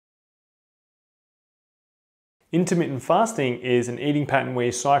Intermittent fasting is an eating pattern where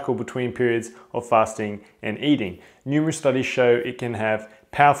you cycle between periods of fasting and eating. Numerous studies show it can have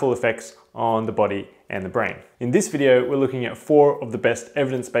powerful effects on the body and the brain. In this video, we're looking at 4 of the best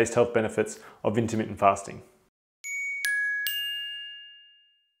evidence-based health benefits of intermittent fasting.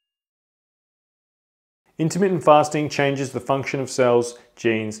 Intermittent fasting changes the function of cells,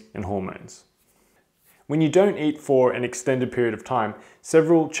 genes, and hormones. When you don't eat for an extended period of time,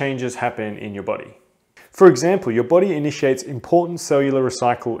 several changes happen in your body. For example, your body initiates important cellular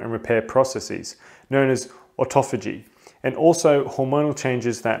recycle and repair processes, known as autophagy, and also hormonal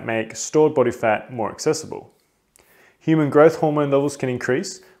changes that make stored body fat more accessible. Human growth hormone levels can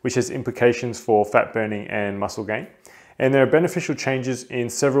increase, which has implications for fat burning and muscle gain. And there are beneficial changes in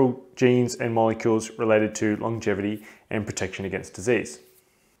several genes and molecules related to longevity and protection against disease.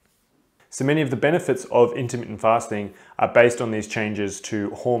 So many of the benefits of intermittent fasting are based on these changes to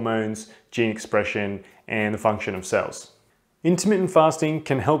hormones, gene expression, and the function of cells. Intermittent fasting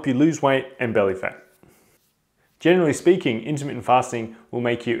can help you lose weight and belly fat. Generally speaking, intermittent fasting will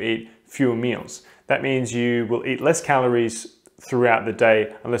make you eat fewer meals. That means you will eat less calories throughout the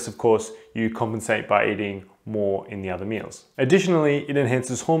day, unless of course you compensate by eating more in the other meals. Additionally, it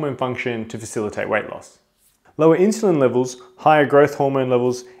enhances hormone function to facilitate weight loss. Lower insulin levels, higher growth hormone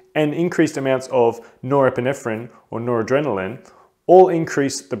levels, and increased amounts of norepinephrine or noradrenaline all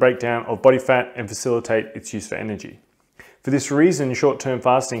increase the breakdown of body fat and facilitate its use for energy. For this reason, short-term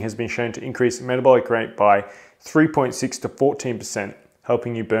fasting has been shown to increase metabolic rate by 3.6 to 14%,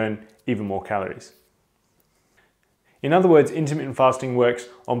 helping you burn even more calories. In other words, intermittent fasting works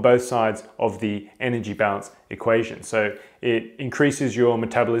on both sides of the energy balance equation. So it increases your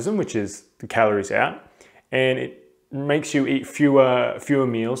metabolism, which is the calories out, and it makes you eat fewer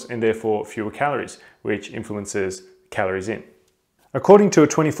meals and therefore fewer calories, which influences calories in. According to a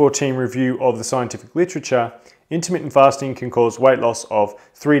 2014 review of the scientific literature, intermittent fasting can cause weight loss of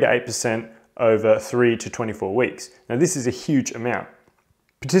 3 to 8% over 3 to 24 weeks. Now this is a huge amount.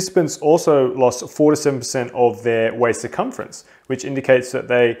 Participants also lost 4 to 7% of their waist circumference, which indicates that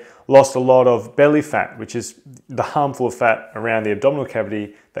they lost a lot of belly fat, which is the harmful fat around the abdominal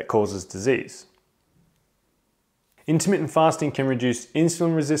cavity that causes disease. Intermittent fasting can reduce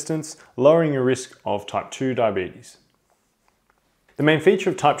insulin resistance, lowering your risk of type 2 diabetes. The main feature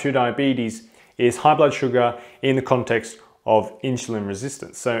of type 2 diabetes is high blood sugar in the context of insulin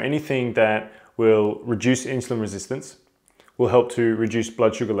resistance. So anything that will reduce insulin resistance will help to reduce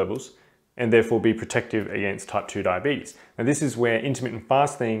blood sugar levels and therefore be protective against type 2 diabetes. Now this is where intermittent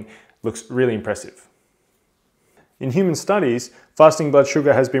fasting looks really impressive. In human studies, fasting blood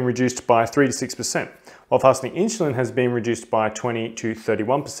sugar has been reduced by 3 to 6%, while fasting insulin has been reduced by 20 to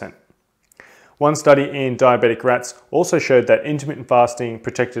 31%. One study in diabetic rats also showed that intermittent fasting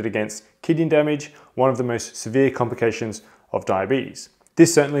protected against kidney damage, one of the most severe complications of diabetes.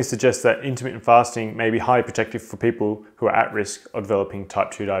 This certainly suggests that intermittent fasting may be highly protective for people who are at risk of developing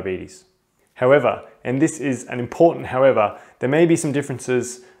type 2 diabetes. However, and this is an important however, there may be some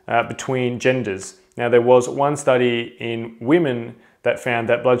differences between genders. Now there was one study in women that found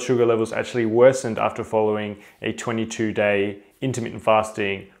that blood sugar levels actually worsened after following a 22-day intermittent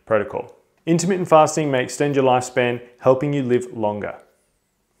fasting protocol. Intermittent fasting may extend your lifespan, helping you live longer.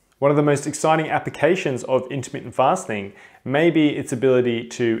 One of the most exciting applications of intermittent fasting may be its ability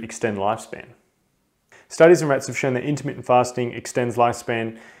to extend lifespan. Studies in rats have shown that intermittent fasting extends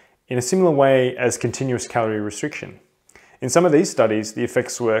lifespan in a similar way as continuous calorie restriction. In some of these studies, the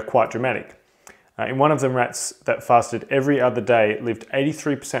effects were quite dramatic. In one of them, rats that fasted every other day lived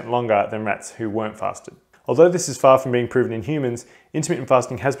 83% longer than rats who weren't fasted. Although this is far from being proven in humans, intermittent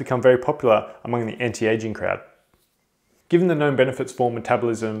fasting has become very popular among the anti-aging crowd. Given the known benefits for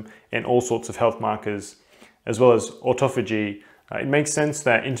metabolism and all sorts of health markers, as well as autophagy, it makes sense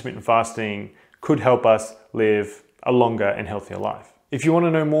that intermittent fasting could help us live a longer and healthier life. If you want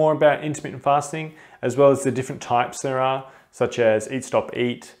to know more about intermittent fasting, as well as the different types there are, such as Eat Stop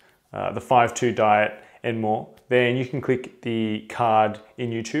Eat, the 5-2 diet, and more, then you can click the card in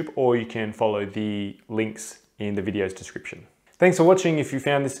YouTube or you can follow the links in the video's description. Thanks for watching. If you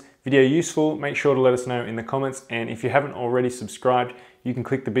found this video useful, make sure to let us know in the comments, and if you haven't already subscribed, you can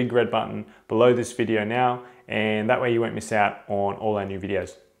click the big red button below this video now, and that way you won't miss out on all our new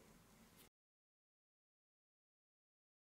videos.